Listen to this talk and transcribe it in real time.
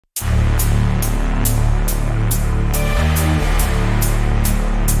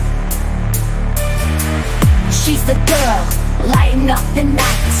the girl, lighting up the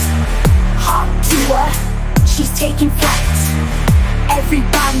night. Hot Tuah, she's taking flight.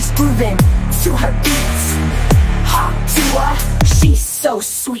 Everybody's grooving to her beats. Hot Tuah, she's so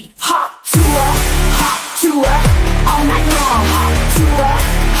sweet. Hot Tuah, all night long. Hot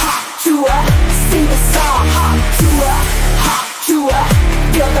Tuah, sing the song. Hot Tuah,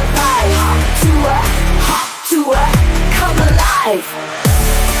 feel the vibe. Hot Tuah, come alive.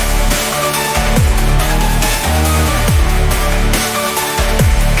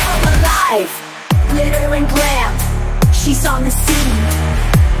 Glitter and glam, she's on the scene.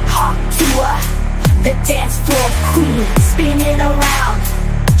 Hot Tuah, the dance floor queen. Spinning around,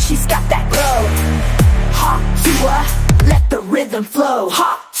 she's got that glow. Hot Tuah, let the rhythm flow.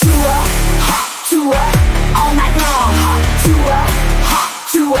 Hot Tuah, all night long. Hot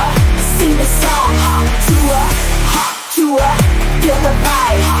Tuah, sing the song. Hot Tuah, feel the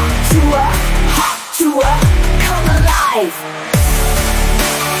vibe. Hot Tuah, come alive.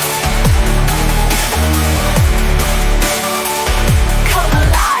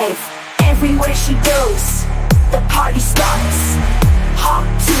 Everywhere she goes, the party starts. Hot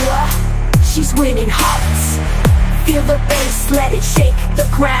Tuah, she's winning hearts. Feel the bass, let it shake the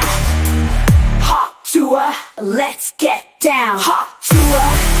ground. Hot Tuah, let's get down. Hot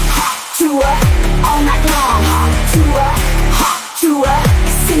Tuah, all night long. Hot Tuah,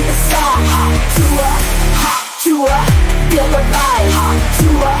 sing the song. Hot Tuah, feel the vibe. Hot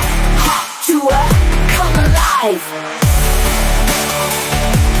Tuah, come alive.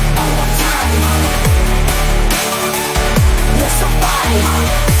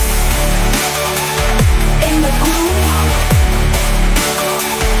 In the groove,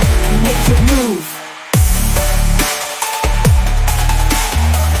 make your move.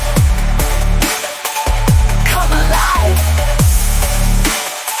 Come alive.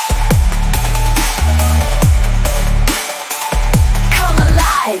 Come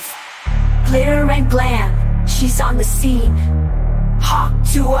alive. Glitter and glam, she's on the scene. Hot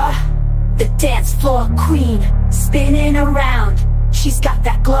Tuah, the dance floor queen. Spinning around, she's got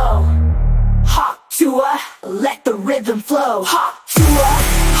that glow. Hot Tuah, let the rhythm flow. Hot Tuah,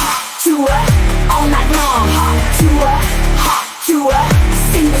 all night long. Hot Tuah,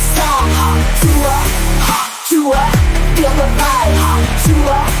 sing the song. Hot Tuah, feel the vibe. Hot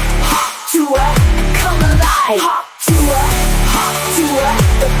Tuah, come alive.